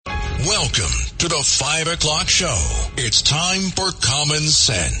Welcome to the 5 o'clock show. It's time for Common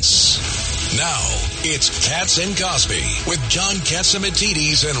Sense. Now, it's Katz and Cosby with John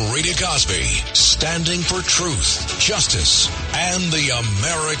Katzimatidis and Rita Cosby, standing for truth, justice, and the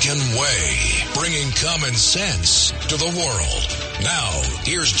American way, bringing common sense to the world. Now,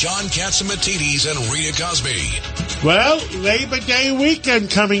 here's John Katzimatidis and Rita Cosby. Well, Labor Day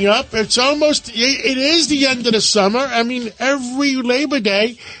weekend coming up. It is the end of the summer. I mean, every Labor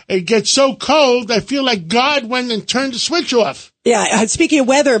Day, it gets so cold, I feel like God went and turned the switch off. Yeah, speaking of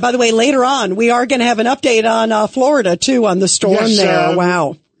weather, by the way, later on, we are going to have an update on Florida, too, on the storm there.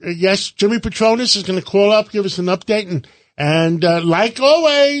 Wow. Yes, Jimmy Petronas is going to call up, give us an update, and like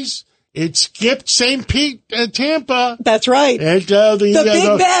always, it skipped St. Pete, Tampa. That's right. And, the Big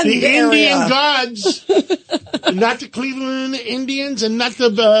Bend the area. Indian gods, not the Cleveland Indians and not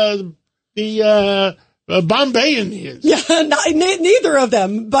the Bombay Indians. Yeah, neither of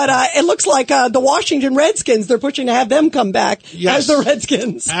them. But it looks like the Washington Redskins, they're pushing to have them come back as the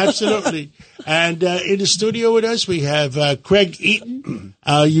Redskins. Absolutely. And in the studio with us, we have Craig Eaton.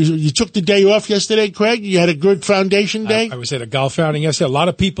 You took the day off yesterday, Craig. You had a good foundation day. I was at a golf outing yesterday. A lot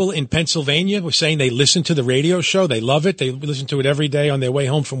of people in Pennsylvania were saying they listen to the radio show. They love it. They listen to it every day on their way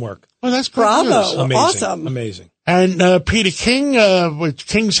home from work. Well, that's great Bravo. news. Amazing. Awesome. Amazing. And Peter King, which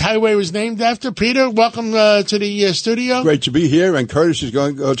King's Highway was named after. Peter, welcome to the studio. Great to be here. And Curtis is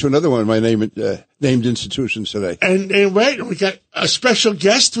going to go to another one of my named institutions today. And wait, we got a special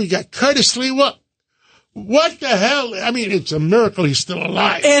guest. We got Curtis Lee. What the hell? I mean, it's a miracle he's still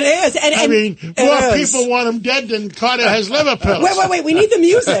alive. It is. I mean, more people want him dead than Carter has liver pills. Wait. We need the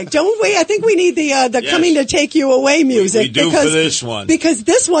music, don't we? I think we need the yes. Coming to take you away music. We do for this one. Because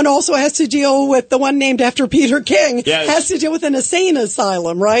this one also has to deal with the one named after Peter King. Yes. Has to deal with an insane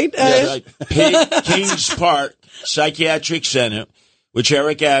asylum, right? Kings Park Psychiatric Center, which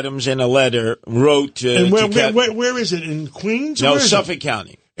Eric Adams in a letter wrote and where is it? In Queens? No, Suffolk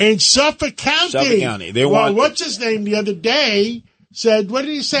County. In Suffolk County. Suffolk County. What's his name the other day said, what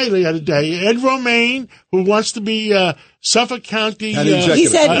did he say the other day? Ed Romaine, who wants to be Suffolk County he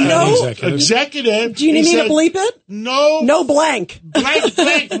said no. Executive. Do you need me to bleep it? No blank. Blank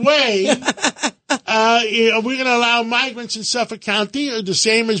way. We're going to allow migrants in Suffolk County, the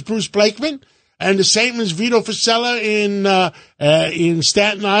same as Bruce Blakeman. And the same as Vito Fossella in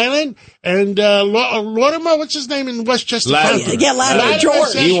Staten Island. And Lorimer, what's his name in Westchester County? Yeah, Latimer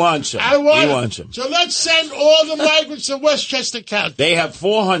George. He wants him. He wants him. So let's send all the migrants to Westchester County. They have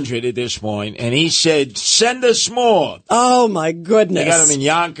 400 at this point, and he said, send us more. Oh, my goodness. They got him in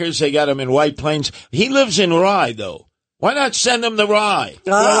Yonkers. They got him in White Plains. He lives in Rye, though. Why not send him to Rye?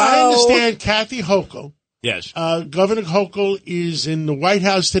 Well, I understand Kathy Hochul. Yes. Governor Hochul is in the White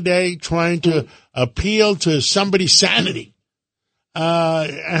House today trying to appeal to somebody's sanity.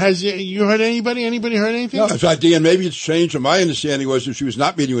 Has you heard anybody? Anybody heard anything? No, in fact, Dan, maybe it's changed. And my understanding was that she was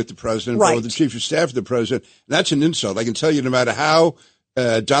not meeting with the president, but with the chief of staff of the president. And that's an insult. I can tell you, no matter how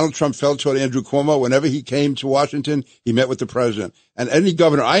Donald Trump felt toward Andrew Cuomo, whenever he came to Washington, he met with the president. And any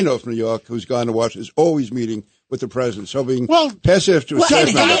governor I know from New York who's gone to Washington is always meeting with the president. So being passive to a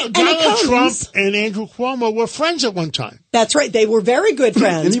staff member. Donald Trump and Andrew Cuomo were friends at one time. That's right. They were very good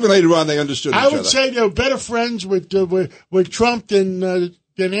friends. And even later on, they understood each other. I would say they were better friends with Trump than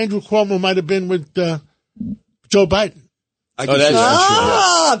Andrew Cuomo might have been with Joe Biden. That's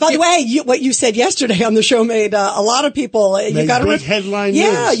true. By the way, what you said yesterday on the show made a lot of people. You got to headline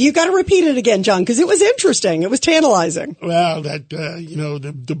news. You got to repeat it again, John, because it was interesting. It was tantalizing. Well, that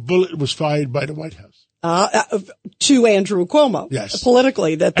the bullet was fired by the White House. To Andrew Cuomo. Yes.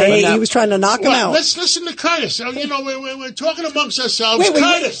 Politically, that he was trying to knock him out. Let's listen to Curtis. So, we're talking amongst ourselves.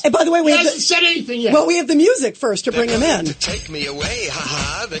 Curtis. And by the way, he hasn't said anything yet. Well, we have the music first to bring him in. To take me away,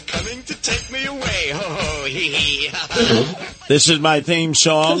 ha-ha. They're coming to take me away, ho-ho, hee-hee, ha-ha. This is my theme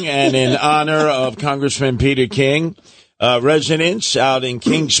song, and in honor of Congressman Peter King, residents out in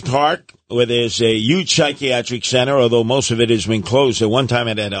Kings Park, where there's a huge psychiatric center, although most of it has been closed. At one time,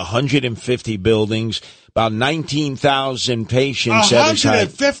 it had 150 buildings, about 19,000 patients.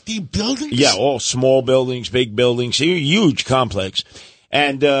 150 buildings? Yeah, all small buildings, big buildings, huge complex.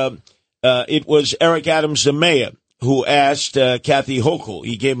 And it was Eric Adams, the mayor, who asked Kathy Hochul.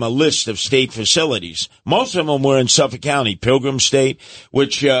 He gave him a list of state facilities. Most of them were in Suffolk County, Pilgrim State,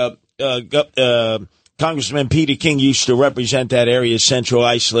 which Congressman Peter King used to represent that area, Central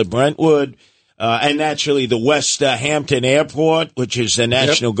Islip, Brentwood, and naturally the West Hampton Airport, which is the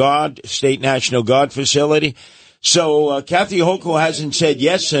National Guard, State National Guard facility. So Kathy Hochul hasn't said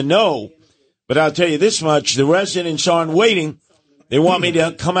yes or no, but I'll tell you this much, the residents aren't waiting. They want me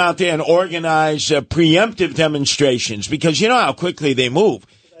to come out there and organize preemptive demonstrations because you know how quickly they move.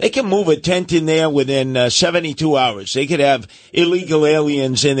 They can move a tent in there within 72 hours. They could have illegal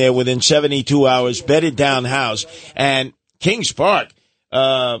aliens in there within 72 hours, bedded down house. And Kings Park,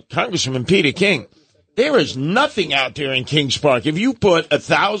 Congressman Peter King, there is nothing out there in Kings Park. If you put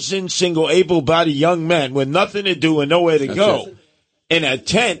 1,000 single able-bodied young men with nothing to do and nowhere to go in a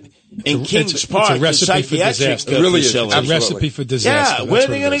tent in Kings Park, it's a recipe for disaster. It really is. It's a recipe for disaster. Yeah, where are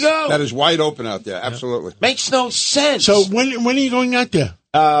they going to go? That is wide open out there. Absolutely. Makes no sense. So when are you going out there?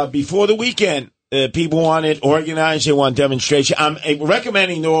 Before the weekend. People want it organized. They want demonstration. I'm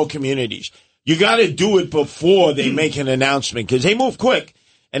recommending to all communities, you got to do it before they make an announcement because they move quick.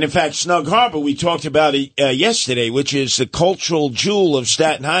 And in fact, Snug Harbor, we talked about it yesterday, which is the cultural jewel of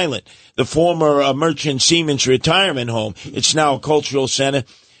Staten Island, the former Merchant Seamen's retirement home. It's now a cultural center.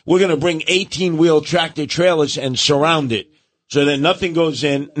 We're going to bring 18-wheel tractor trailers and surround it so that nothing goes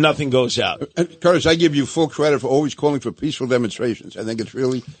in, nothing goes out. And Curtis, I give you full credit for always calling for peaceful demonstrations. I think it's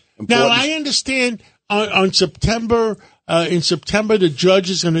really important. Now, I understand on September, in September, the judge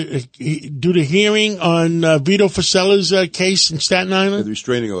is going to do the hearing on Vito Fosella's case in Staten Island? The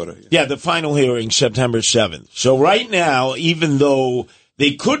restraining order. Yeah, the final hearing, September 7th. So right now, even though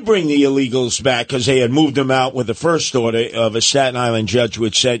they could bring the illegals back because they had moved them out with the first order of a Staten Island judge,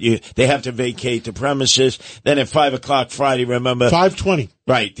 which said they have to vacate the premises. Then at 5 o'clock Friday, remember? 5:20.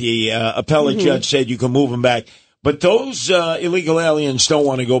 Right. The appellate judge said you can move them back. But those illegal aliens don't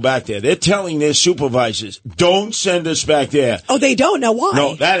want to go back there. They're telling their supervisors, don't send us back there. Oh, they don't know why.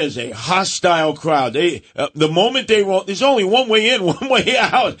 No, that is a hostile crowd. They the moment they roll, there's only one way in, one way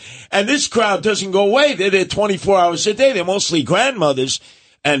out. And this crowd doesn't go away. They're there 24 hours a day. They're mostly grandmothers.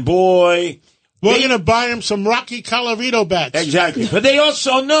 And boy, we're going to buy them some Rocky Colavito bats. Exactly. But they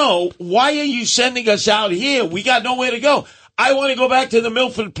also know, why are you sending us out here? We got nowhere to go. I want to go back to the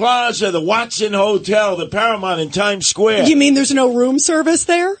Milford Plaza, the Watson Hotel, the Paramount in Times Square. You mean there's no room service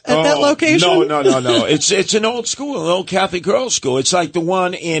there at that location? No. It's an old school, an old Catholic girls' school. It's like the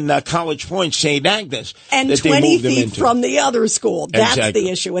one in College Point, St. Agnes. And 20 feet from the other school. That's the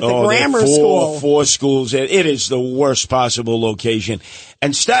issue with the grammar school. Four schools. It is the worst possible location.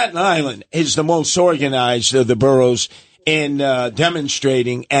 And Staten Island is the most organized of the boroughs in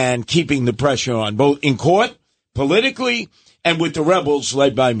demonstrating and keeping the pressure on, both in court, politically, and with the rebels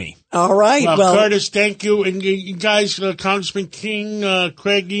led by me. All right. Well, Curtis, thank you. And you guys, Congressman King,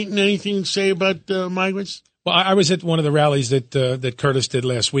 Craig Eaton, anything to say about migrants? Well, I was at one of the rallies that Curtis did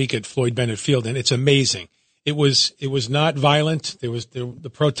last week at Floyd Bennett Field, and it's amazing. It was not violent.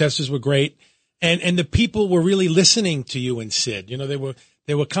 The protesters were great, and the people were really listening to you and Sid. You know,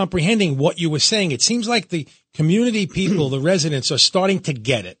 they were comprehending what you were saying. It seems like the community people, the residents, are starting to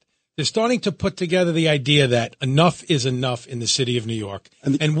get it. They're starting to put together the idea that enough is enough in the city of New York.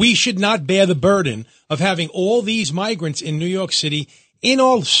 And we should not bear the burden of having all these migrants in New York City in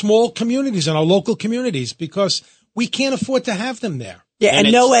our small communities and our local communities because we can't afford to have them there. Yeah,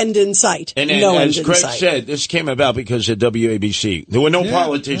 and no end in sight. And as Craig said, this came about because of WABC. There were no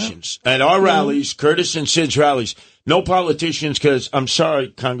politicians. At our rallies, Curtis and Sid's rallies, no politicians because, I'm sorry,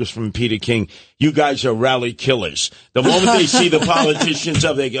 Congressman Peter King, you guys are rally killers. The moment they see the politicians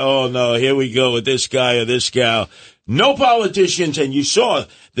up, they go, oh, no, here we go with this guy or this gal. No politicians, and you saw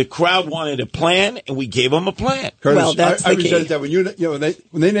the crowd wanted a plan, and we gave them a plan. Curtis, well, that's I the key. resent that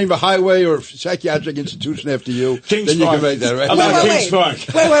when they name a highway or psychiatric institution after you, Kings then Park. You can make that, right? Kings Park.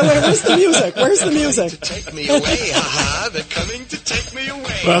 Wait. Where's the music? Where's the music? Take me away, ha-ha, they're coming to take me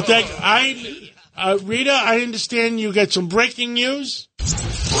away. Well, Rita, I understand you got some breaking news.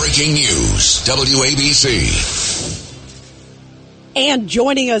 Breaking news, WABC. And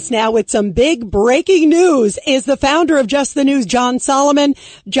joining us now with some big breaking news is the founder of Just the News, John Solomon.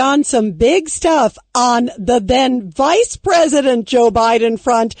 John, some big stuff on the then Vice President Joe Biden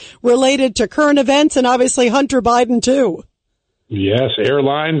front related to current events and obviously Hunter Biden, too. Yes,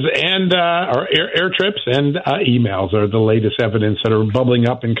 airlines and air trips and emails are the latest evidence that are bubbling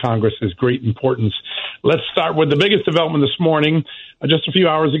up in Congress is great importance. Let's start with the biggest development this morning. Just a few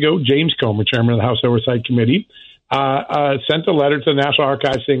hours ago, James Comer, chairman of the House Oversight Committee, sent a letter to the National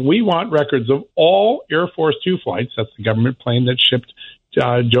Archives saying, we want records of all Air Force Two flights, that's the government plane that shipped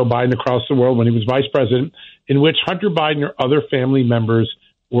Joe Biden across the world when he was vice president, in which Hunter Biden or other family members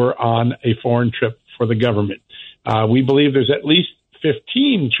were on a foreign trip for the government. We believe there's at least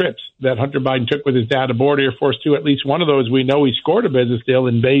 15 trips that Hunter Biden took with his dad aboard Air Force Two. At least one of those we know he scored a business deal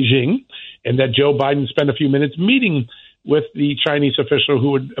in Beijing, and that Joe Biden spent a few minutes meeting with the Chinese official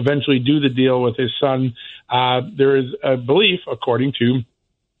who would eventually do the deal with his son. There is a belief, according to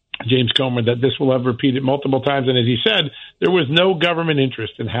James Comer that this will have repeated multiple times. And as he said, there was no government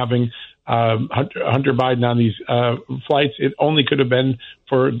interest in having Hunter Biden on these flights. It only could have been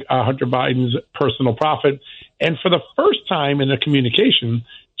for Hunter Biden's personal profit. And for the first time in a communication,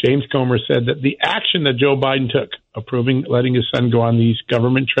 James Comer said that the action that Joe Biden took, approving letting his son go on these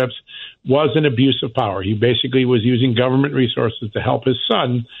government trips, was an abuse of power. He basically was using government resources to help his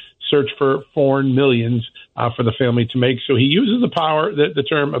son search for foreign millions for the family to make. So he uses the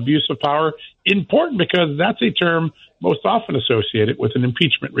term abuse of power, important because that's a term most often associated with an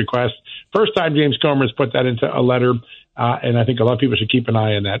impeachment request. First time James Comer has put that into a letter, and I think a lot of people should keep an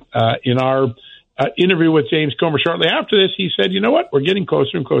eye on that. In our interview with James Comer shortly after this, he said, you know what, we're getting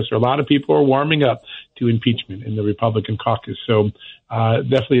closer and closer. A lot of people are warming up to impeachment in the Republican caucus. So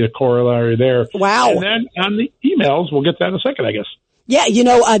definitely a corollary there. Wow. And then on the emails, we'll get that in a second, I guess. Yeah,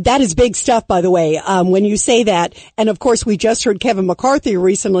 that is big stuff, by the way, when you say that. And of course, we just heard Kevin McCarthy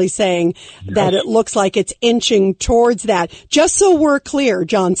recently saying that it looks like it's inching towards that. Just so we're clear,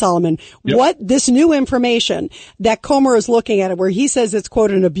 John Solomon, what this new information that Comer is looking at, it, where he says it's,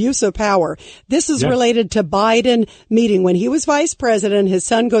 quote, an abuse of power. This is related to Biden meeting when he was vice president. His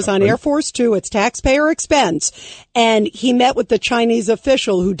son goes on Air Force Two. It's taxpayer expense. And he met with the Chinese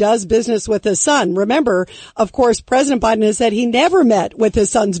official who does business with his son. Remember, of course, President Biden has said he never met with his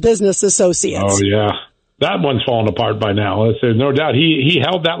son's business associates. Oh, yeah. That one's fallen apart by now. There's no doubt. He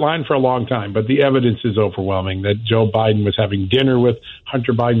held that line for a long time, but the evidence is overwhelming that Joe Biden was having dinner with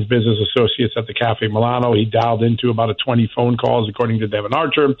Hunter Biden's business associates at the Cafe Milano. He dialed into about 20 phone calls, according to Devin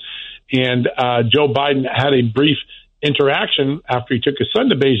Archer. And Joe Biden had a brief interaction after he took his son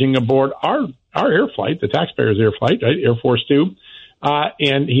to Beijing aboard our air flight, the taxpayers' air flight, right? Air Force Two.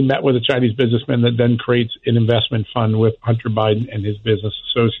 And he met with a Chinese businessman that then creates an investment fund with Hunter Biden and his business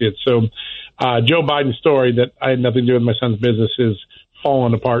associates. So Joe Biden's story that I had nothing to do with my son's business is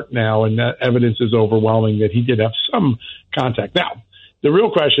falling apart now, and that evidence is overwhelming that he did have some contact. Now, the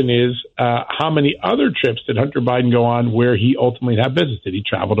real question is, how many other trips did Hunter Biden go on where he ultimately had business? Did he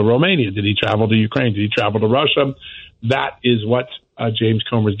travel to Romania? Did he travel to Ukraine? Did he travel to Russia? That is what James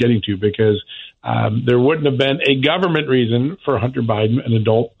Comer is getting to, because there wouldn't have been a government reason for Hunter Biden, an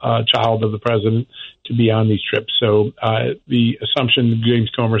adult child of the president, to be on these trips. So the assumption, James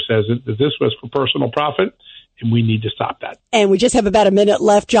Comer says, that this was for personal profit, and we need to stop that. And we just have about a minute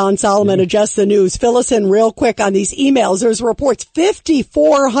left. John Solomon, Adjust the News. Fill us in real quick on these emails. There's reports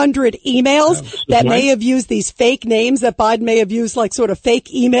 5,400 emails that may have used these fake names, that Biden may have used like sort of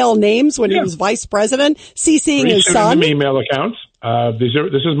fake email names when he was vice president, CCing his son. Email accounts. This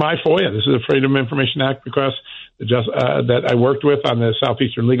is my FOIA. This is a Freedom of Information Act request that I worked with on the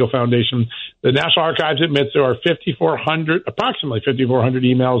Southeastern Legal Foundation. The National Archives admits there are approximately 5,400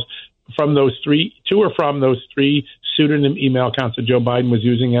 emails from those three pseudonym email accounts that Joe Biden was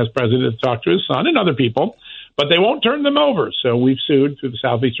using as president to talk to his son and other people, but they won't turn them over. So we've sued through the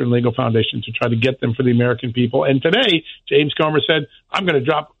Southeastern Legal Foundation to try to get them for the American people. And today, James Comer said, I'm going to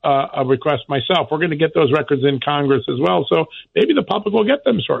drop a request myself. We're going to get those records in Congress as well. So maybe the public will get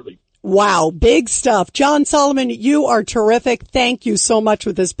them shortly. Wow, big stuff. John Solomon, you are terrific. Thank you so much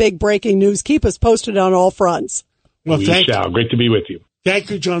with this big breaking news. Keep us posted on all fronts. Well, we shall. Great to be with you.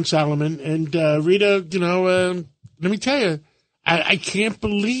 Thank you, John Solomon. And Rita, let me tell you, I can't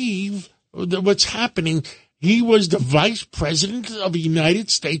believe what's happening. He was the vice president of the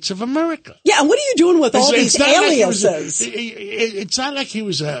United States of America. Yeah, and what are you doing with all these aliases? It's not like he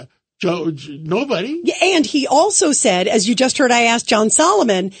was a nobody. Yeah, and he also said, as you just heard, I asked John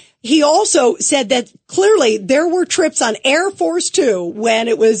Solomon, he also said that clearly there were trips on Air Force Two when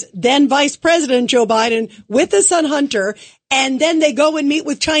it was then Vice President Joe Biden with his son Hunter, and then they go and meet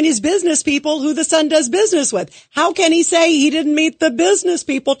with Chinese business people who the son does business with. How can he say he didn't meet the business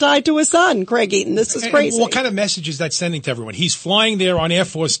people tied to his son, Craig Eaton? This is crazy. And what kind of message is that sending to everyone? He's flying there on Air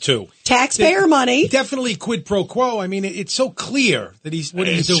Force Two. Taxpayer money. Definitely quid pro quo. I mean, it's so clear that what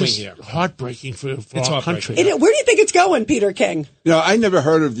he's doing here. Heartbreaking for our country. Where do you think it's going, Peter King? I never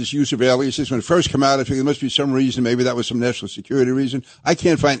heard of this use of aliases. When it first came out, I figured there must be some reason. Maybe that was some national security reason. I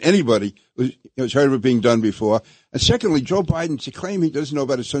can't find anybody who's heard of it being done before. And secondly, Joe Biden, to claim he doesn't know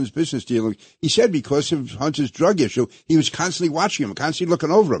about his son's business deal, he said because of Hunter's drug issue, he was constantly watching him, constantly looking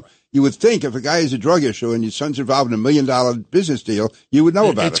over him. You would think if a guy has a drug issue and your son's involved in $1 million business deal, you would know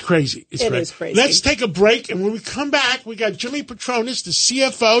about it. It's crazy. It is crazy. Let's take a break, and when we come back, we got Jimmy Petronis, the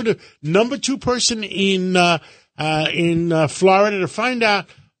CFO, the number 2 person in Florida, to find out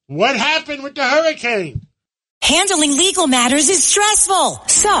what happened with the hurricane. Handling legal matters is stressful.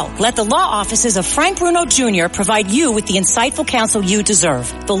 So, let the law offices of Frank Bruno Jr. provide you with the insightful counsel you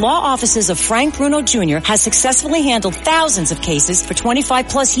deserve. The law offices of Frank Bruno Jr. has successfully handled thousands of cases for 25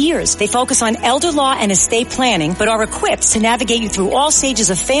 plus years. They focus on elder law and estate planning, but are equipped to navigate you through all stages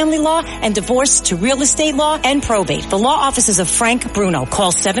of family law and divorce to real estate law and probate. The law offices of Frank Bruno.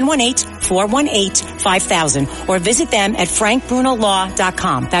 Call 718-418-5000 or visit them at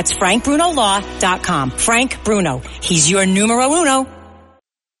frankbrunolaw.com. That's frankbrunolaw.com. Frank Bruno. He's your numero uno.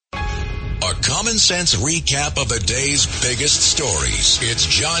 A common sense recap of the day's biggest stories. It's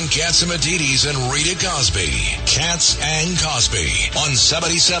John Catsimatidis and Rita Cosby. Katz and Cosby on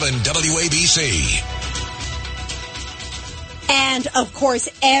 77 WABC. And, of course,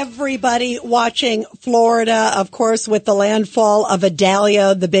 everybody watching Florida, of course, with the landfall of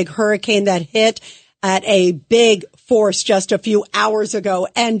Idalia, the big hurricane that hit at a big force just a few hours ago.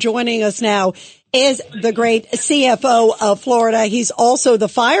 And joining us now is the great CFO of Florida. He's also the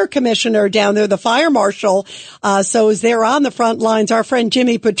fire commissioner down there, the fire marshal. So is there on the front lines, our friend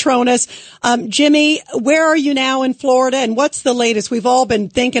Jimmy Petronas. Jimmy, where are you now in Florida and what's the latest? We've all been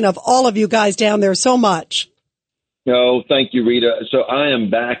thinking of all of you guys down there so much. Oh, thank you, Rita. So I am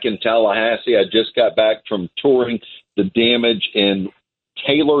back in Tallahassee. I just got back from touring the damage in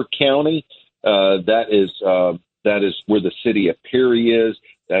Taylor County. That is where the city of Perry is.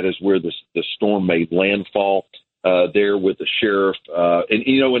 That is where the storm made landfall. There with the sheriff, and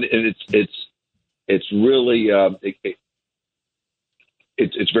it's really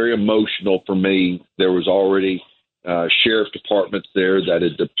it's very emotional for me. There was already sheriff departments there that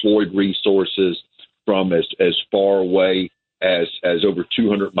had deployed resources from as far away as over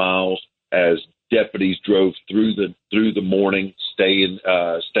 200 miles, as deputies drove through the morning, staying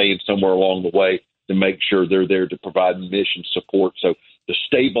somewhere along the way to make sure they're there to provide mission support. So to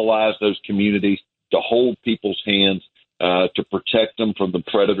stabilize those communities, to hold people's hands, to protect them from the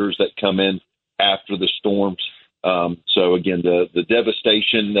predators that come in after the storms. So again, the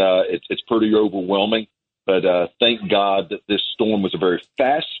devastation, it's pretty overwhelming, but thank God that this storm was a very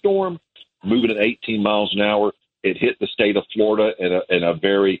fast storm, moving at 18 miles an hour. It hit the state of Florida in a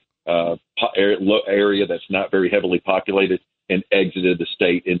very area that's not very heavily populated, and exited the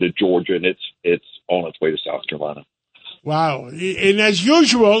state into Georgia, and it's on its way to South Carolina. Wow. And as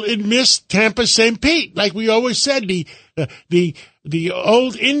usual, it missed Tampa St. Pete. Like we always said, the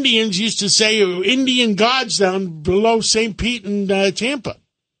old Indians used to say Indian gods down below St. Pete and Tampa.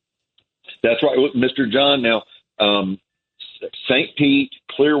 That's right, Mr. John. Now, St. Pete,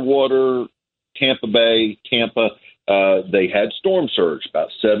 Clearwater, Tampa Bay, Tampa, they had storm surge,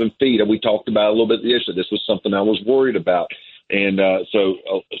 about 7 feet. And we talked about it a little bit yesterday. This was something I was worried about. And so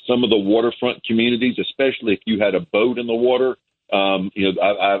some of the waterfront communities, especially if you had a boat in the water, I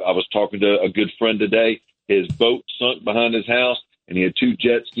was talking to a good friend today. His boat sunk behind his house, and he had 2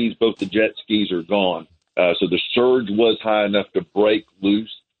 jet skis. Both the jet skis are gone. So the surge was high enough to break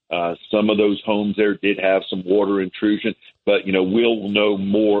loose. Some of those homes there did have some water intrusion, but, we'll know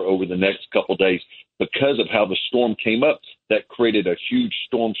more over the next couple of days because of how the storm came up. That created a huge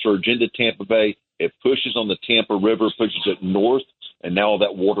storm surge into Tampa Bay. It pushes on the Tampa River, pushes it north, and now all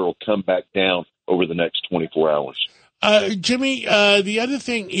that water will come back down over the next 24 hours. Jimmy, the other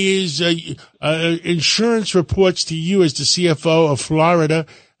thing is insurance reports to you as the CFO of Florida.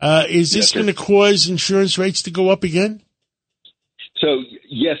 Is this going to cause insurance rates to go up again? So,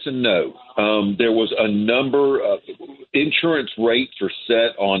 yes and no. There was a number of insurance rates are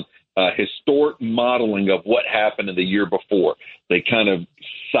set on historic modeling of what happened in the year before. They kind of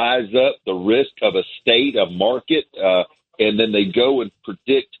size up the risk of a state, a market, and then they go and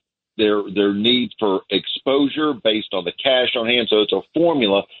predict their need for exposure based on the cash on hand. So it's a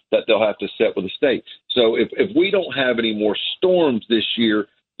formula that they'll have to set with the state. So if we don't have any more storms this year,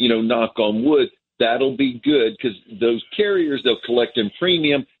 knock on wood, that'll be good because those carriers, they'll collect in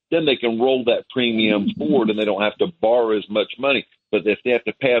premium. Then they can roll that premium forward and they don't have to borrow as much money. But if they have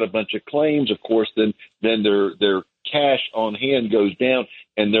to pay out a bunch of claims, of course, then their cash on hand goes down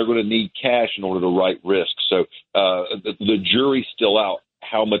and they're going to need cash in order to write risk. So the jury's still out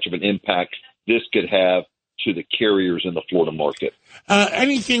how much of an impact this could have to the carriers in the Florida market.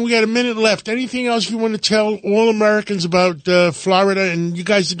 Anything, we got a minute left. Anything else you want to tell all Americans about Florida? And you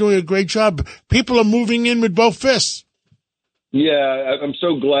guys are doing a great job. People are moving in with both fists. Yeah, I'm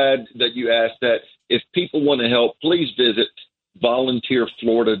so glad that you asked that. If people want to help, please visit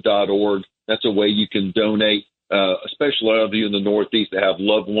volunteerflorida.org. That's a way you can donate, especially a lot of you in the Northeast that have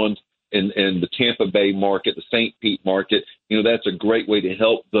loved ones in the Tampa Bay market, the St. Pete market. That's a great way to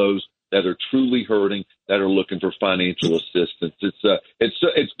help those that are truly hurting, that are looking for financial assistance.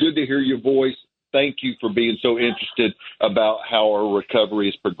 It's good to hear your voice. thank you for being so interested about how our recovery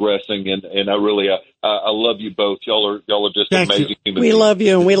is progressing. And I really, I love you both. Y'all are just amazing. We love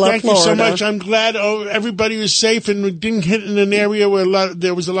you. We love Florida. Thank you so much. I'm glad everybody was safe and we didn't hit in an area where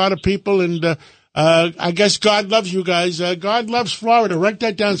there was a lot of people. And I guess God loves you guys. God loves Florida. Write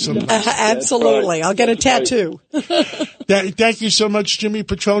that down sometime. Absolutely. Right. I'll get a tattoo. Thank you so much, Jimmy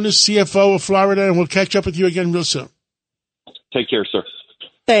Petronas, CFO of Florida, and we'll catch up with you again real soon. Take care, sir.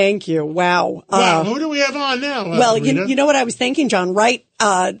 Thank you. Wow. Who do we have on now? Well, you know what I was thinking, John, right?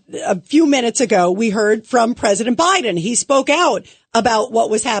 A few minutes ago, we heard from President Biden. He spoke out about what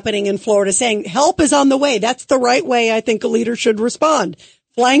was happening in Florida, saying help is on the way. That's the right way I think a leader should respond.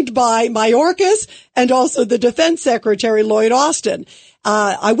 Flanked by Mayorkas and also the Defense Secretary, Lloyd Austin.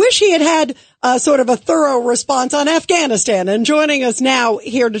 I wish he had sort of a thorough response on Afghanistan. And joining us now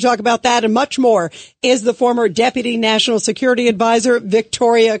here to talk about that and much more is the former Deputy National Security Advisor,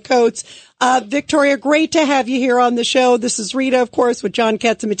 Victoria Coates. Victoria, great to have you here on the show. This is Rita, of course, with John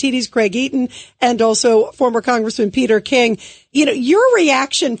Katsimatidis, Craig Eaton, and also former Congressman Peter King. You know, your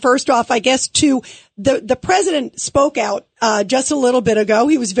reaction, first off, I guess, to the president spoke out just a little bit ago.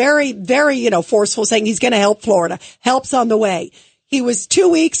 He was very, very, forceful, saying he's going to help Florida. Help's on the way. He was 2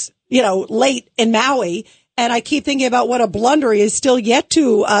 weeks, late in Maui. And I keep thinking about what a blunder he is still yet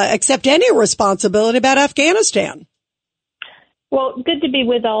to accept any responsibility about Afghanistan. Well, good to be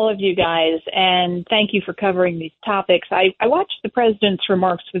with all of you guys, and thank you for covering these topics. I watched the president's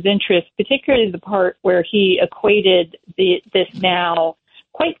remarks with interest, particularly the part where he equated this now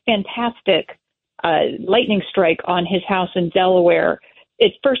quite fantastic lightning strike on his house in Delaware.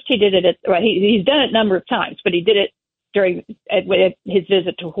 First he did it he's done it a number of times, but he did it during his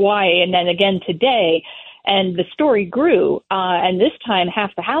visit to Hawaii, and then again today. And the story grew, and this time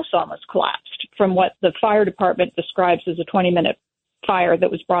half the house almost collapsed from what the fire department describes as a 20-minute fire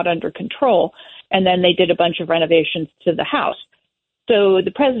that was brought under control. And then they did a bunch of renovations to the house. So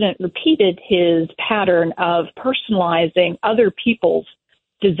the president repeated his pattern of personalizing other people's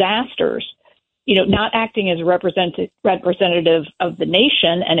disasters, not acting as a representative of the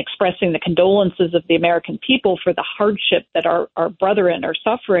nation and expressing the condolences of the American people for the hardship that our brethren are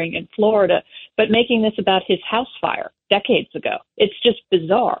suffering in Florida, but making this about his house fire decades ago. It's just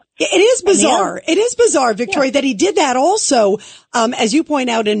bizarre. It is bizarre. It is bizarre, Victoria, that he did that also, as you point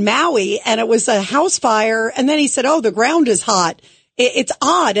out, in Maui, and it was a house fire. And then he said, the ground is hot. It's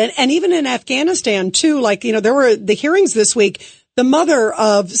odd. And even in Afghanistan, too, there were the hearings this week. The mother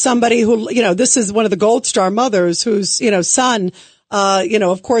of somebody who, this is one of the Gold Star mothers whose, son,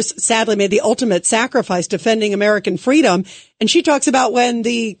 of course, sadly made the ultimate sacrifice defending American freedom. And she talks about when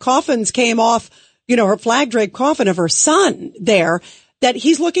the coffins came off, her flag draped coffin of her son there, that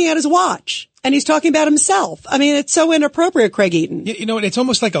he's looking at his watch and he's talking about himself. I mean, it's so inappropriate, Craig Eaton. It's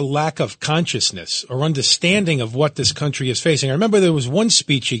almost like a lack of consciousness or understanding of what this country is facing. I remember there was one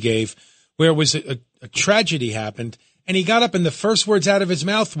speech he gave where it was a tragedy happened. And he got up and the first words out of his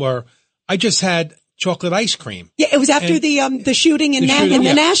mouth were, I just had chocolate ice cream. Yeah, it was after the shooting in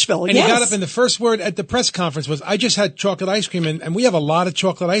Nashville. And he got up and the first word at the press conference was, I just had chocolate ice cream. And we have a lot of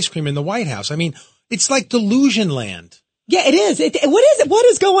chocolate ice cream in the White House. I mean, it's like delusion land. Yeah, it is. What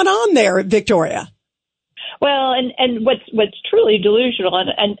is going on there, Victoria? Well, and what's truly delusional,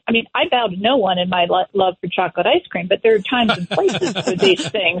 and I mean, I bow to no one in my love for chocolate ice cream, but there are times and places for these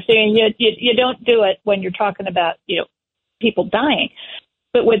things. You don't do it when you're talking about, people dying.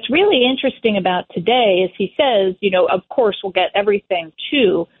 But what's really interesting about today is he says, of course, we'll get everything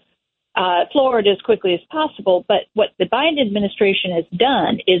to Florida as quickly as possible. But what the Biden administration has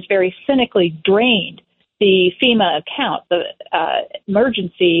done is very cynically drained the FEMA account, the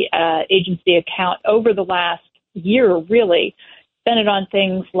emergency agency account, over the last year, really. Spent it on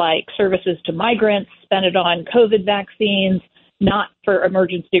things like services to migrants, spent it on COVID vaccines, not for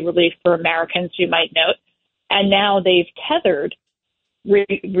emergency relief for Americans, you might note. And now they've tethered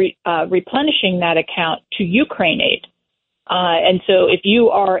replenishing that account to Ukraine aid. And so if you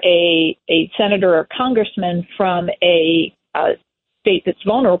are a senator or congressman from a state that's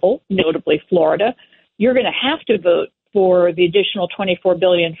vulnerable, notably Florida, you're going to have to vote for the additional $24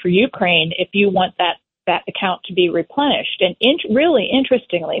 billion for Ukraine if you want that account to be replenished. And really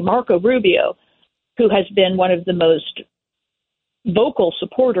interestingly, Marco Rubio, who has been one of the most vocal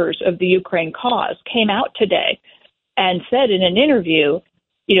supporters of the Ukraine cause, came out today and said in an interview,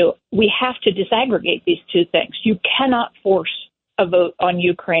 we have to disaggregate these two things. You cannot force a vote on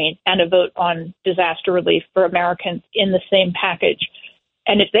Ukraine and a vote on disaster relief for Americans in the same package.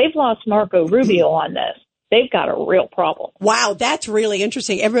 And if they've lost Marco Rubio on this, they've got a real problem. Wow, that's really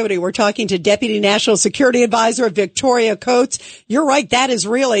interesting. Everybody, we're talking to Deputy National Security Advisor Victoria Coates. You're right.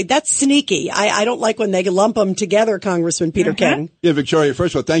 That's sneaky. I don't like when they lump them together, Congressman Peter King. Yeah, Victoria,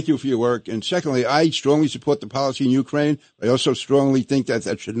 first of all, thank you for your work. And secondly, I strongly support the policy in Ukraine. I also strongly think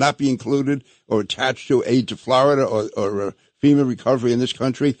that should not be included or attached to aid to Florida or FEMA recovery in this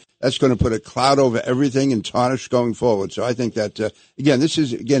country. That's going to put a cloud over everything and tarnish going forward. So I think that, this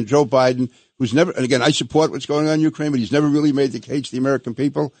is Joe Biden, who's never, and again, I support what's going on in Ukraine, but he's never really made the case to the American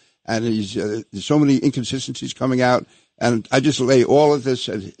people. And there's so many inconsistencies coming out. And I just lay all of this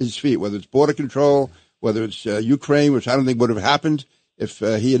at his feet, whether it's border control, whether it's Ukraine, which I don't think would have happened if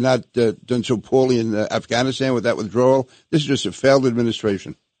he had not done so poorly in Afghanistan with that withdrawal. This is just a failed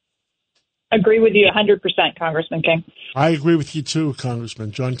administration. Agree with you 100%, Congressman King. I agree with you too,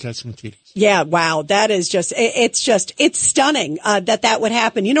 Congressman John Katzimatidis. Yeah, wow, that is it's stunning that would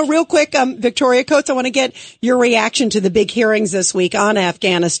happen. You know, real quick, Victoria Coates, I want to get your reaction to the big hearings this week on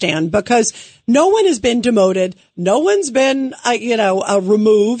Afghanistan, because no one has been demoted, no one's been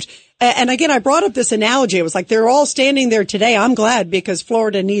removed. And again, I brought up this analogy. It was like they're all standing there today. I'm glad, because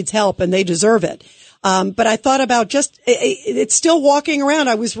Florida needs help and they deserve it. But I thought about it's still walking around.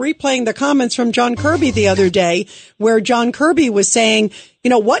 I was replaying the comments from John Kirby the other day, where John Kirby was saying,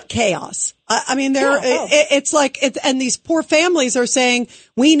 what chaos? I mean, it's like, and these poor families are saying,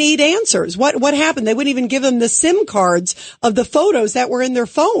 we need answers. What happened? They wouldn't even give them the SIM cards of the photos that were in their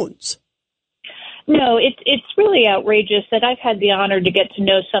phones. No, it's really outrageous that I've had the honor to get to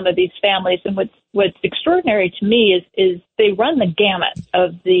know some of these families. And what's extraordinary to me is they run the gamut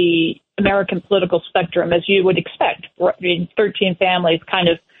of the American political spectrum, as you would expect. 13 families kind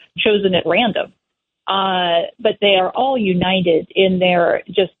of chosen at random. But they are all united in their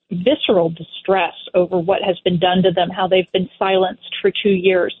just visceral distress over what has been done to them, how they've been silenced for 2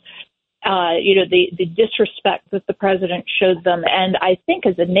 years. The disrespect that the president showed them. And I think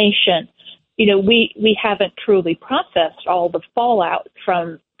as a nation, we haven't truly processed all the fallout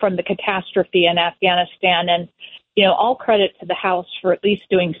from the catastrophe in Afghanistan. And, all credit to the House for at least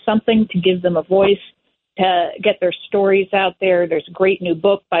doing something to give them a voice, to get their stories out there. There's a great new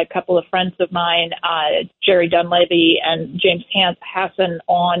book by a couple of friends of mine, Jerry Dunleavy and James Hassan,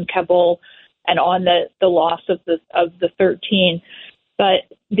 on Kabul and on the loss of the 13. But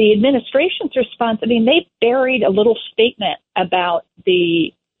the administration's response, they buried a little statement about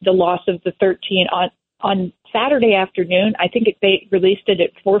the loss of the 13 on Saturday afternoon. I think they released it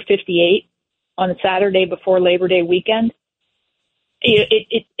at 4:58 on Saturday before Labor Day weekend.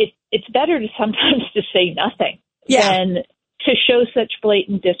 It's better to sometimes to say nothing than to show such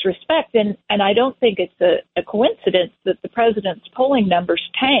blatant disrespect. And I don't think it's a coincidence that the president's polling numbers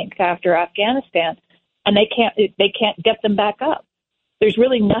tanked after Afghanistan, and they can't get them back up. There's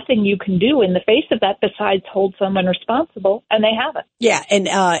really nothing you can do in the face of that besides hold someone responsible, and they haven't. Yeah, and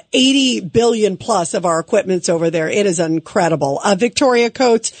 80 billion plus of our equipment's over there. It is incredible. Victoria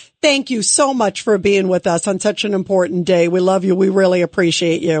Coates, thank you so much for being with us on such an important day. We love you. We really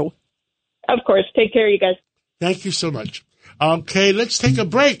appreciate you. Of course. Take care, you guys. Thank you so much. Okay, let's take a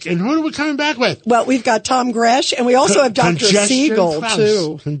break. And who are we coming back with? Well, we've got Tom Gresh, and we also have Dr. Siegel,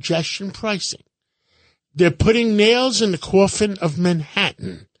 too. Congestion pricing. They're putting nails in the coffin of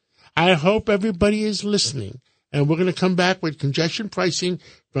Manhattan. I hope everybody is listening. And we're going to come back with congestion pricing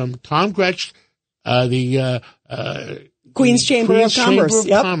from Tom Gresh, the Queens Chamber of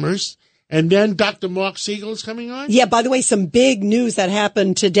Commerce. And then Dr. Mark Siegel is coming on? Yeah, by the way, some big news that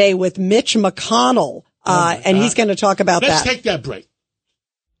happened today with Mitch McConnell. And he's going to talk about Let's take that break.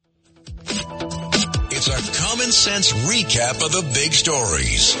 It's a common sense recap of the big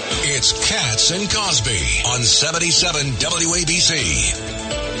stories. It's Katz and Cosby on 77 WABC.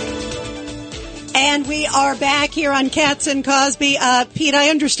 And we are back here on Katz and Cosby. Pete, I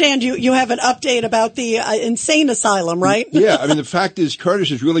understand you have an update about the insane asylum, right? Yeah, the fact is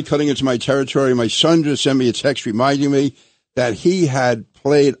Curtis is really cutting into my territory. My son just sent me a text reminding me that he had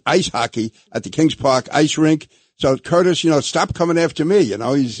played ice hockey at the Kings Park ice rink. So Curtis, stop coming after me.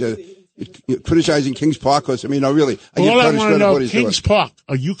 He's criticizing Kings Park. Because, really. All I want to know, Kings Park,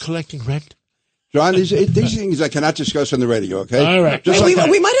 are you collecting rent? John, these things I cannot discuss on the radio, okay? All right.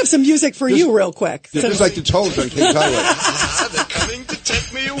 We might have some music for you real quick. Just like the tolls on Kings Highway. They're coming to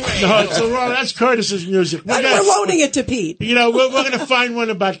take me away. No, it's wrong. That's Curtis's music. We're loaning it to Pete. We're going to find one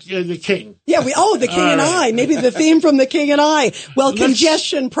about the King. Yeah, the King and I. Maybe the theme from the King and I. Well,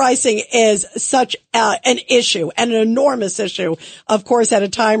 congestion pricing is such an issue, an enormous issue, of course, at a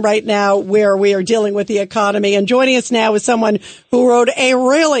time right now where we are dealing with the economy. And joining us now is someone who wrote a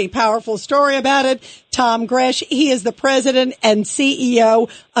really powerful story about it. Tom Gresh. He is the president and CEO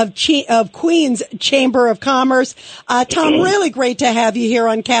of Queens Chamber of Commerce. Tom, really great to have you here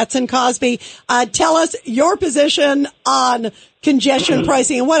on Katz and Cosby. Tell us your position on congestion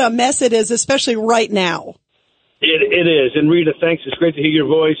pricing and what a mess it is, especially right now. It is. And Rita, thanks. It's great to hear your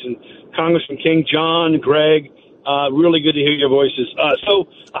voice. And Congressman King, John, Greg, really good to hear your voices. So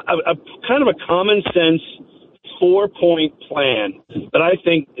a kind of a common sense 4-point plan that I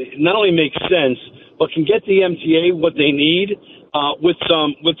think not only makes sense, but can get the MTA what they need with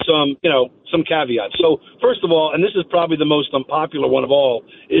some caveats. So first of all, and this is probably the most unpopular one of all,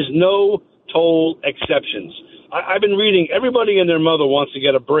 is no toll exceptions. I've been reading everybody and their mother wants to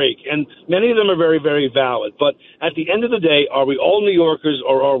get a break, and many of them are very, very valid. But at the end of the day, are we all New Yorkers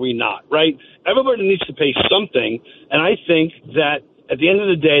or are we not, right? Everybody needs to pay something, and I think that at the end of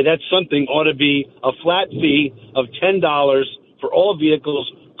the day, that something ought to be a flat fee of $10 for all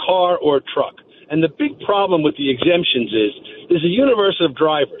vehicles, car or truck. And the big problem with the exemptions is there's a universe of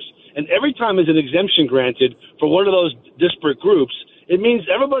drivers, and every time there's an exemption granted for one of those disparate groups, it means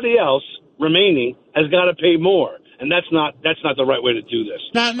everybody else remaining has got to pay more, and that's not the right way to do this.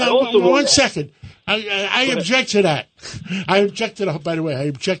 Now, one second. I object to that. I object to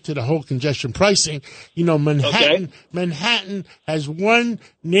the whole congestion pricing. You know, Manhattan has one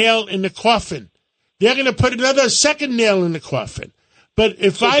nail in the coffin. They're going to put another second nail in the coffin. But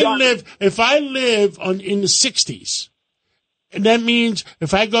if I live in the 60s, and that means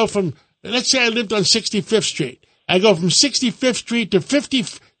if I go from, let's say I lived on 65th Street, I go from 65th Street to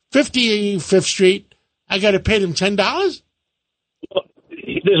 55th Street, I got to pay them $10? Well,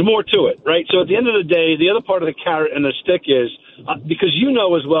 there's more to it, right? So at the end of the day, the other part of the carrot and the stick is, because you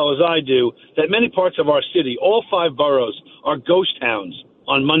know as well as I do, that many parts of our city, all 5 boroughs, are ghost towns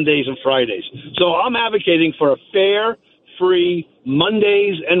on Mondays and Fridays. So I'm advocating for a fair, free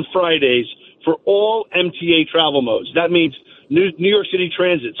Mondays and Fridays for all MTA travel modes. That means New York City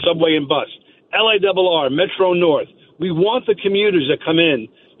Transit, subway and bus, LIRR, Metro North. We want the commuters that come in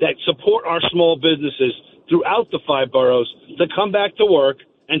that support our small businesses throughout the 5 boroughs to come back to work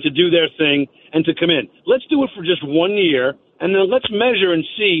and to do their thing and to come in. Let's do it for just 1 year, and then let's measure and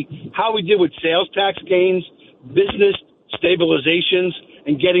see how we did with sales tax gains, business stabilizations,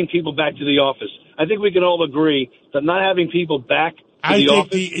 and getting people back to the office. I think we can all agree that not having people back to the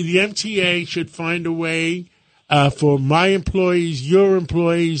office... I think the MTA should find a way for my employees, your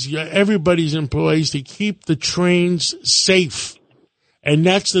employees, everybody's employees to keep the trains safe. And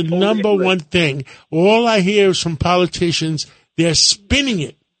that's the number one thing. All I hear is from politicians, they're spinning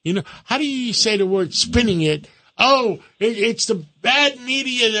it. You know, how do you say the word spinning it? Oh, it's the bad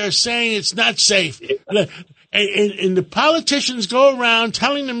media. They're saying it's not safe. And the politicians go around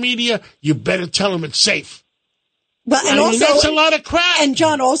telling the media, you better tell them it's safe. But and also that's a lot of crap. And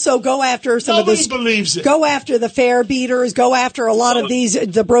John, also go after some Nobody of this. Believes it. Go after the fare beaters. Go after a lot of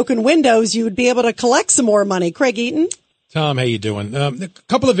the broken windows. You would be able to collect some more money. Craig Eaton. Tom, how you doing? A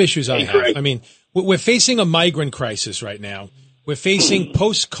couple of issues I have. Craig. I mean, we're facing a migrant crisis right now. We're facing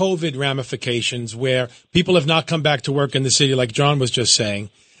post-COVID ramifications where people have not come back to work in the city, like John was just saying.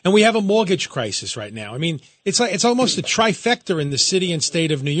 And we have a mortgage crisis right now. I mean, it's almost a trifecta in the city and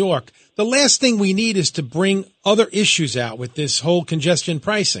state of New York. The last thing we need is to bring other issues out with this whole congestion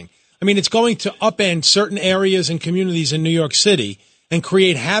pricing. I mean, it's going to upend certain areas and communities in New York City and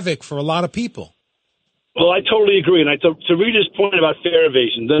create havoc for a lot of people. Well, I totally agree. And to Rita's point about fare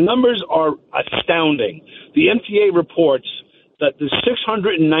evasion, the numbers are astounding. The MTA reports that there's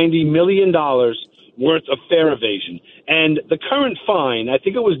 $690 million worth of fare evasion. And the current fine, I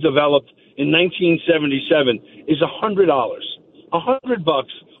think it was developed in 1977, is $100. $100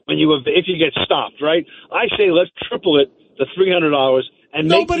 if you get stopped, right? I say let's triple it to $300 and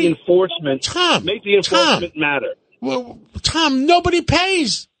make the enforcement matter. Well, Tom, nobody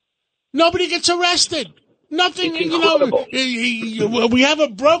pays. Nobody gets arrested. Nothing, we have a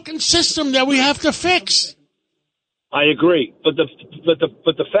broken system that we have to fix. I agree. But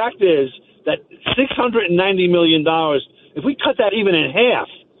the fact is that $690 million, if we cut that even in half,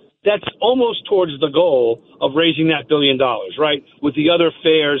 that's almost towards the goal of raising that $1 billion, right? With the other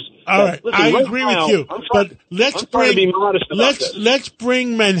fares. All right. Listen, I agree with you. But let's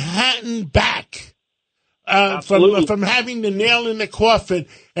bring Manhattan back from having the nail in the coffin.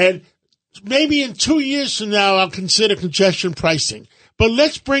 And maybe in 2 years from now, I'll consider congestion pricing. But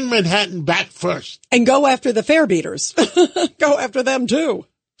let's bring Manhattan back first. And go after the fare beaters. Go after them, too.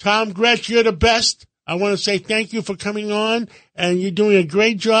 Tom Gretsch, you're the best. I want to say thank you for coming on, and you're doing a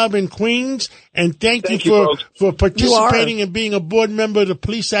great job in Queens. And thank you for participating and being a board member of the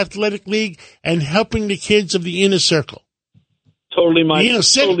Police Athletic League and helping the kids of the inner circle. Totally my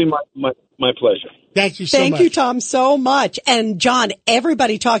pleasure. Thank you so much. Thank you, Tom, so much. And John,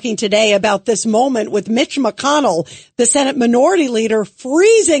 everybody talking today about this moment with Mitch McConnell, the Senate Minority Leader,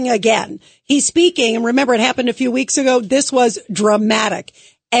 freezing again. He's speaking, and remember, it happened a few weeks ago. This was dramatic.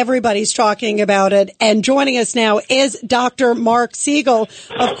 Everybody's talking about it. And joining us now is Dr. Mark Siegel,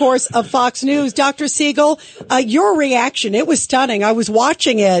 of course, of Fox News. Dr. Siegel, your reaction, it was stunning. I was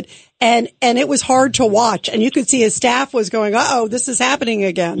watching it, and it was hard to watch. And you could see his staff was going, uh-oh, this is happening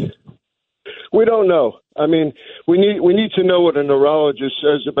again. We don't know. I mean, we need to know what a neurologist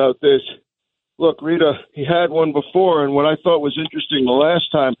says about this. Look, Rita, he had one before, and what I thought was interesting the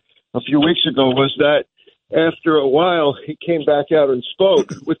last time, a few weeks ago, was that after a while, he came back out and spoke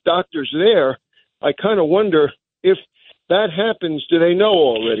with doctors there. I kind of wonder if that happens, do they know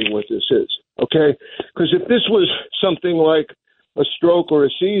already what this is? Okay? Because if this was something like a stroke or a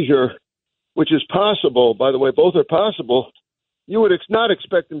seizure, which is possible, by the way, both are possible, you would not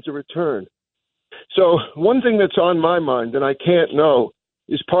expect him to return. So one thing that's on my mind, and I can't know,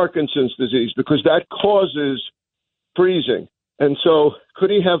 is Parkinson's disease, because that causes freezing. And so could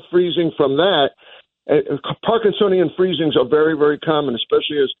he have freezing from that? Parkinsonian freezings are very, very common,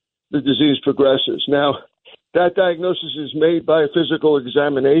 especially as the disease progresses. Now, that diagnosis is made by a physical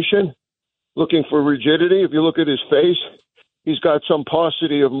examination, looking for rigidity. If you look at his face, he's got some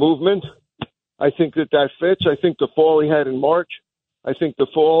paucity of movement. I think that fits. I think the fall he had in March, I think the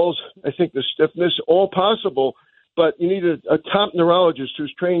falls, I think the stiffness, all possible. But you need a top neurologist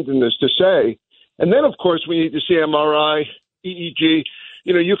who's trained in this to say. And then, of course, we need to see MRI, EEG.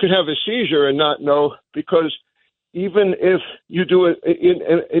 You know, you could have a seizure and not know, because even if you do it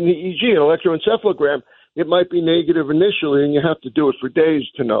in EEG, an electroencephalogram, it might be negative initially, and you have to do it for days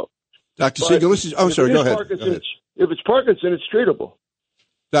to know. Dr. Siegel, this is – oh, sorry, go ahead. If it's Parkinson, it's treatable.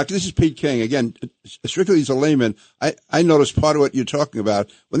 Doctor, this is Pete King. Again, strictly as a layman, I noticed part of what you're talking about.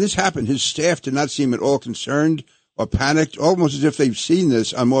 When this happened, his staff did not seem at all concerned or panicked, almost as if they've seen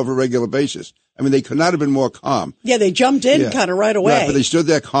this on more of a regular basis. I mean, they could not have been more calm. Yeah, they jumped in kind of right away. Right, but they stood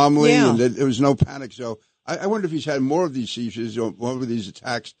there calmly, and there was no panic. So I wonder if he's had more of these seizures or more of these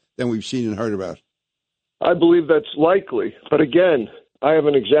attacks than we've seen and heard about. I believe that's likely. But again, I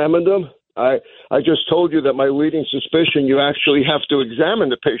haven't examined him. I just told you that my leading suspicion, you actually have to examine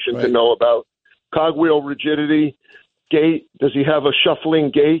the patient to know about cogwheel rigidity, gait. Does he have a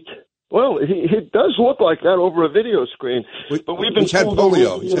shuffling gait? Well, it does look like that over a video screen. But we've been He's had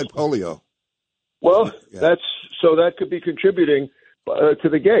polio. He's had polio. Well, that could be contributing to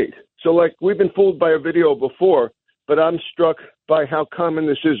the gait. So, like, we've been fooled by a video before, but I'm struck by how common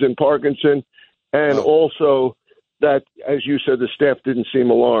this is in Parkinson, and also that, as you said, the staff didn't seem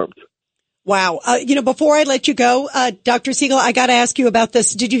alarmed. Wow. Before I let you go, Dr. Siegel, I got to ask you about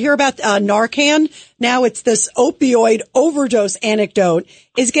this. Did you hear about Narcan? Now it's this opioid overdose anecdote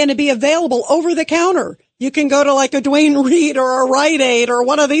is going to be available over the counter. You can go to like a Duane Reade or a Rite Aid or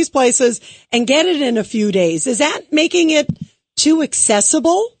one of these places and get it in a few days. Is that making it too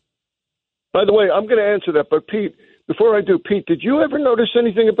accessible? By the way, I'm going to answer that. But Pete, before I do, Pete, did you ever notice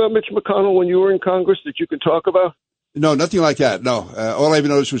anything about Mitch McConnell when you were in Congress that you can talk about? No, nothing like that. No. All I even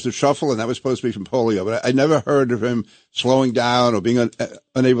noticed was the shuffle, and that was supposed to be from polio. But I never heard of him slowing down or being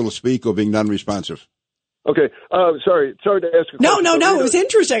unable to speak or being non-responsive. Okay. Sorry to ask a question. No. It was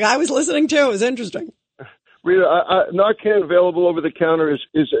interesting. I was listening too. It was interesting. Rita, Narcan available over the counter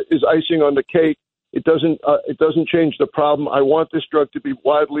is icing on the cake. It doesn't change the problem. I want this drug to be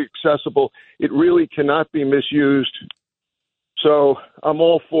widely accessible. It really cannot be misused. So I'm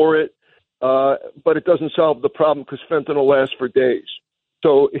all for it. But it doesn't solve the problem because fentanyl lasts for days.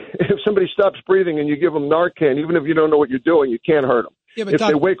 So if somebody stops breathing and you give them Narcan, even if you don't know what you're doing, you can't hurt them. Yeah, but if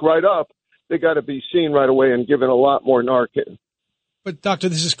they wake right up, they got to be seen right away and given a lot more Narcan. But, Doctor,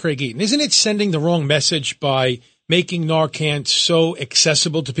 this is Craig Eaton. Isn't it sending the wrong message by making Narcan so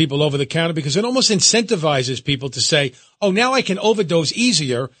accessible to people over the counter? Because it almost incentivizes people to say, oh, now I can overdose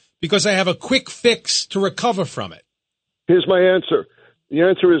easier because I have a quick fix to recover from it. Here's my answer. The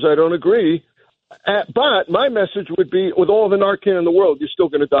answer is I don't agree. But my message would be, with all the Narcan in the world, you're still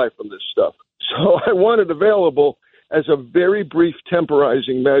going to die from this stuff. So I want it available as a very brief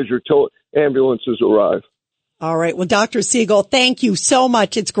temporizing measure till ambulances arrive. All right. Well, Dr. Siegel, thank you so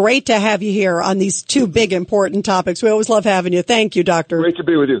much. It's great to have you here on these two big, important topics. We always love having you. Thank you, Doctor. Great to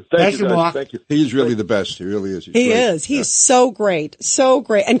be with you. Thank you, Mark. Thank you. He is really the best. He really is. He is. He's so great. So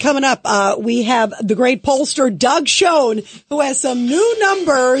great. And coming up, we have the great pollster, Doug Schoen, who has some new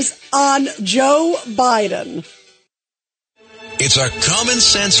numbers on Joe Biden. It's a common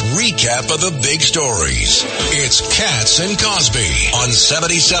sense recap of the big stories. It's Katz and Cosby on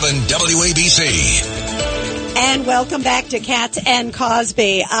 77 WABC. And welcome back to Katz and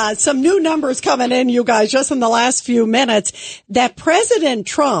Cosby. Some new numbers coming in, you guys, just in the last few minutes, that President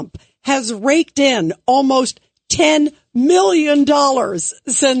Trump has raked in almost $10 million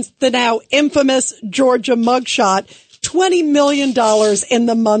since the now infamous Georgia mugshot. $20 million in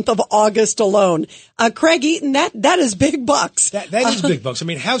the month of August alone. Craig Eaton, that is big bucks. That is big bucks. I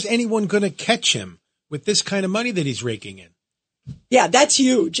mean, how's anyone going to catch him with this kind of money that he's raking in? Yeah, that's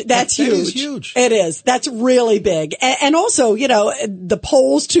huge. That's huge. That is huge. It is. That's really big. And also, you know, the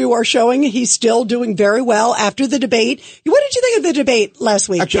polls too are showing he's still doing very well after the debate. What did you think of the debate last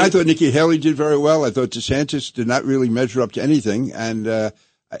week? Actually, I thought Nikki Haley did very well. I thought DeSantis did not really measure up to anything. And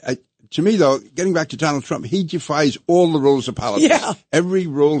to me, though, getting back to Donald Trump, he defies all the rules of politics. Yeah. Every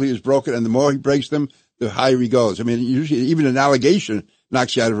rule he has broken, and the more he breaks them, the higher he goes. I mean, usually even an allegation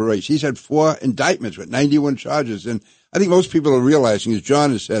knocks you out of a race. He's had 4 indictments with 91 charges. And I think most people are realizing, as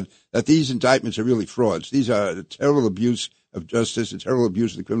John has said, that these indictments are really frauds. These are a terrible abuse of justice, a terrible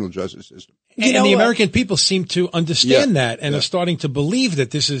abuse of the criminal justice system. And the American people seem to understand that and are starting to believe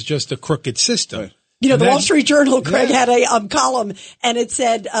that this is just a crooked system. Right. You know, the Wall Street Journal, Craig, had a column, and it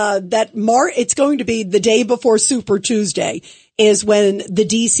said that it's going to be the day before Super Tuesday is when the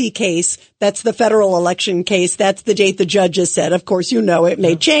D.C. case, that's the federal election case, that's the date the judges said. Of course, you know, it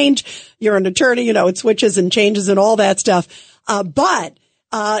may change. You're an attorney, you know, it switches and changes and all that stuff. But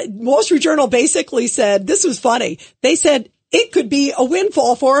Wall Street Journal basically said, this was funny, they said, it could be a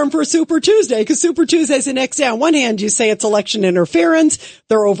windfall for him for Super Tuesday, because Super Tuesday's the next day. On one hand, you say it's election interference.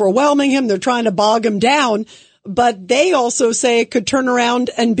 They're overwhelming him. They're trying to bog him down. But they also say it could turn around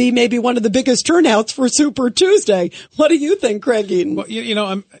and be maybe one of the biggest turnouts for Super Tuesday. What do you think, Craig Eaton? Well, you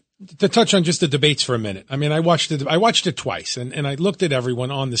know, to touch on just the debates for a minute. I mean, I watched it twice, and I looked at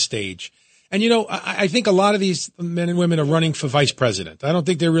everyone on the stage. And, you know, I think a lot of these men and women are running for vice president. I don't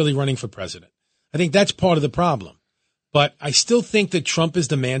think they're really running for president. I think that's part of the problem. But I still think that Trump is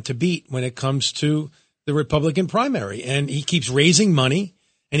the man to beat when it comes to the Republican primary. And he keeps raising money,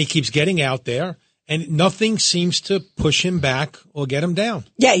 and he keeps getting out there, and nothing seems to push him back or get him down.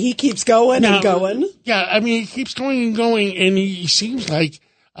 Yeah, he keeps going and going. Yeah, I mean, he keeps going and going, and he seems like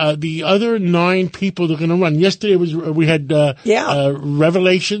the other 9 people that are going to run. Yesterday we had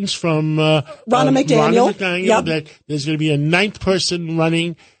revelations from Ronna McDaniel, that there's going to be a 9th person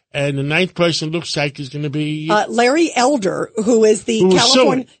running. And the 9th person looks like is going to be Larry Elder, who is the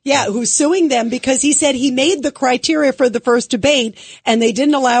California, who's suing them because he said he made the criteria for the first debate and they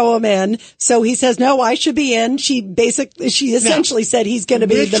didn't allow him in. So he says, no, I should be in. She essentially said he's going to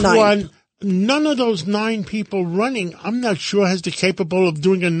be the 9th. None of those 9 people running, I'm not sure has the capable of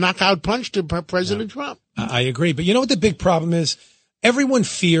doing a knockout punch to President Trump. I agree. But you know what the big problem is? Everyone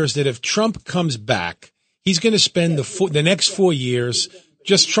fears that if Trump comes back, he's going to spend the next 4 years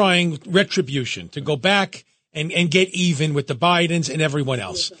just trying retribution to go back and get even with the Bidens and everyone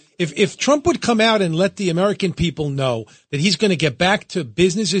else. If Trump would come out and let the American people know that he's going to get back to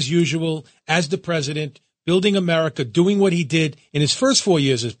business as usual as the president, building America, doing what he did in his first 4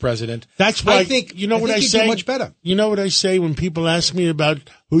 years as president, that's why I think he'd do much better. You know what I say when people ask me about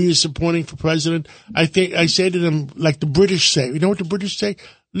who you're supporting for president? I say to them like the British say. You know what the British say?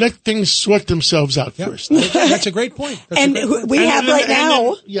 Let things sort themselves out first. That's a great point. We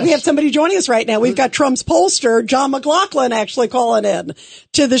have somebody joining us right now. We've got Trump's pollster, John McLaughlin, actually calling in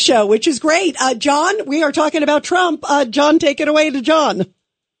to the show, which is great. John, we are talking about Trump. John, take it away to John.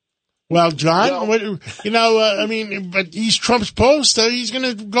 Well, John, but he's Trump's pollster. He's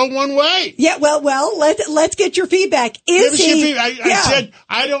going to go one way. Yeah, well, let's get your feedback. I said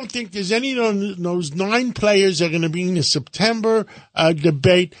I don't think there's any of those 9 players that are going to be in the September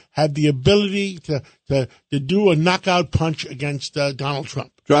debate have the ability to do a knockout punch against Donald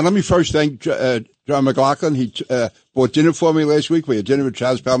Trump. John, let me first thank John McLaughlin. He bought dinner for me last week. We had dinner at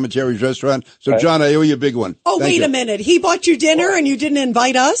Charles Palminteri's restaurant. So, John, I owe you a big one. Oh, wait a minute. He bought you dinner and you didn't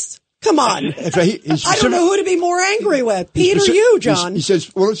invite us? Come on. I don't know who to be more angry with, Pete or you, John. He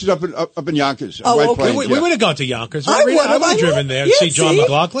says, well, this is up in Yonkers. Oh, okay. We would have gone to Yonkers. I would have driven there to see John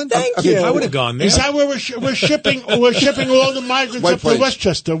McLaughlin. Thank you. I would have gone there. Is that where we're shipping all the migrants up to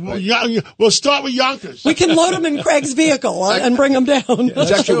Westchester? We'll start with Yonkers. We can load them in Craig's vehicle and bring them down. It's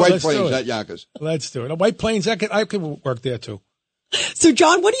actually White Plains, not Yonkers. Let's do it. White Plains, I could work there too. So,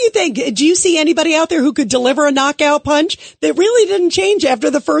 John, what do you think? Do you see anybody out there who could deliver a knockout punch that really didn't change after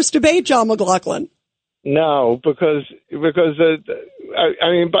the first debate, John McLaughlin? No, because I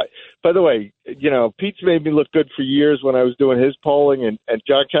mean, by the way, you know, Pete's made me look good for years when I was doing his polling, and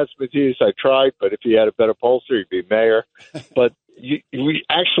John Katsimatidis, I tried, but if he had a better pollster, he'd be mayor. But we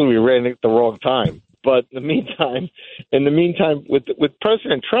ran it at the wrong time. But in the meantime, with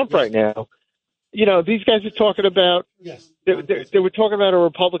President Trump right now, these guys are talking about. Yes. They were talking about a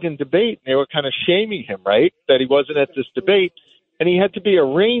Republican debate. And they were kind of shaming him, right, that he wasn't at this debate, and he had to be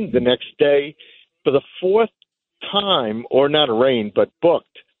arraigned the next day for the fourth time, or not arraigned, but booked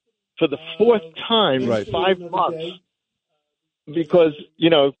for the fourth time in 5 months because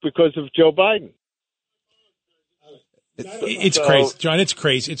of Joe Biden. It's crazy, John. It's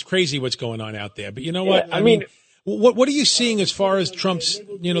crazy. It's crazy what's going on out there. But you know what? I mean, what are you seeing as far as Trump's,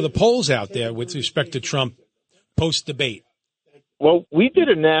 the polls out there with respect to Trump post-debate? Well, we did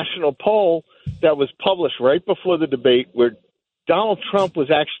a national poll that was published right before the debate where Donald Trump was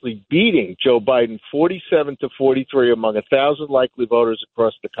actually beating Joe Biden 47-43 among 1,000 likely voters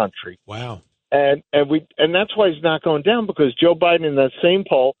across the country. Wow. And that's why he's not going down, because Joe Biden in that same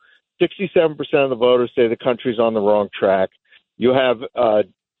poll, 67% of the voters say the country's on the wrong track. You have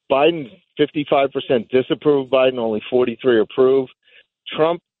Biden, 55% disapprove Biden, only 43 approve.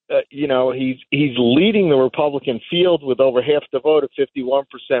 Trump, he's leading the Republican field with over half the vote at 51%.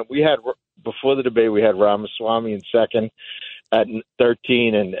 Before the debate, we had Ramaswamy in second at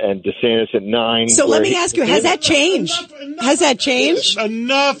 13 and DeSantis at 9. So let me ask you, has that changed? Has that changed?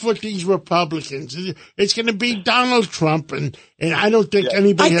 Enough with these Republicans. It's going to be Donald Trump, and I don't think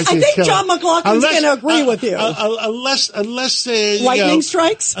anybody has to kill him. I think John McLaughlin's going to agree with you. Unless lightning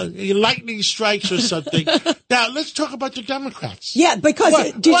strikes? Lightning strikes or something. Now, let's talk about the Democrats. Yeah,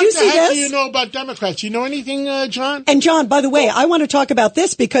 because did you see this? What the heck do you know about Democrats? You know anything, John? And John, by the way, I want to talk about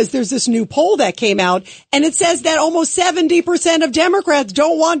this because there's this new poll that came out, and it says that almost 70% of Democrats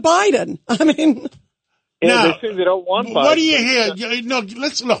don't want Biden. I mean, they say they don't want Biden. What do you hear?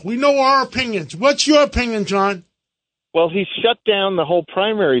 Let's look. We know our opinions. What's your opinion, John? Well, he shut down the whole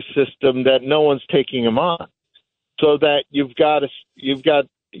primary system that no one's taking him on, so that you've got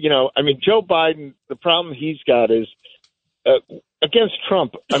Joe Biden. The problem he's got is against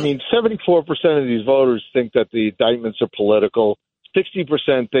Trump. 74% of these voters think that the indictments are political.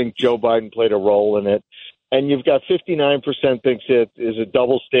 60% think Joe Biden played a role in it. And you've got 59% thinks it is a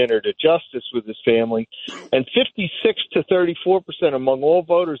double standard of justice with his family. And 56-34% among all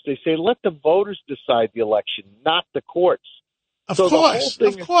voters, they say, let the voters decide the election, not the courts. Of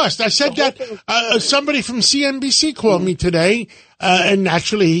course. I said that. Somebody from CNBC called me today, and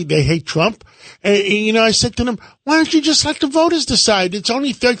naturally they hate Trump. I said to them, why don't you just let the voters decide? It's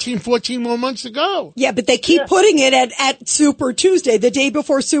only 13, 14 more months to go. Yeah, but they keep putting it at Super Tuesday, the day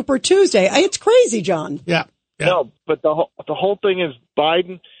before Super Tuesday. It's crazy, John. Yeah. No, but the whole thing is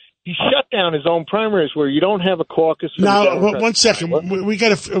Biden, he shut down his own primaries where you don't have a caucus. Now, 1 second.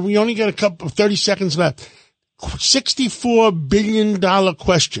 We only got 30 seconds left. $64 billion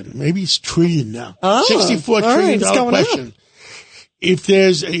question. Maybe it's trillion now. $64 trillion question. If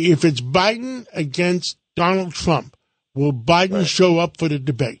it's Biden against Donald Trump, will Biden show up for the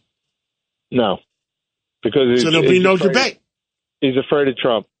debate? No, because so there'll be no debate. He's afraid of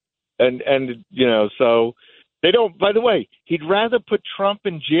Trump, and so they don't. By the way, he'd rather put Trump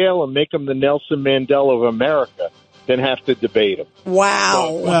in jail and make him the Nelson Mandela of America than have to debate him.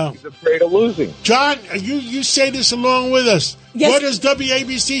 Wow. So, he's afraid of losing. John, you say this along with us. Yes. What does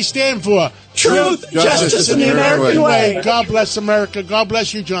WABC stand for? Truth, justice, and the American way. God bless America. God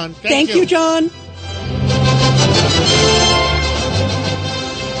bless you, John. Thank you, John.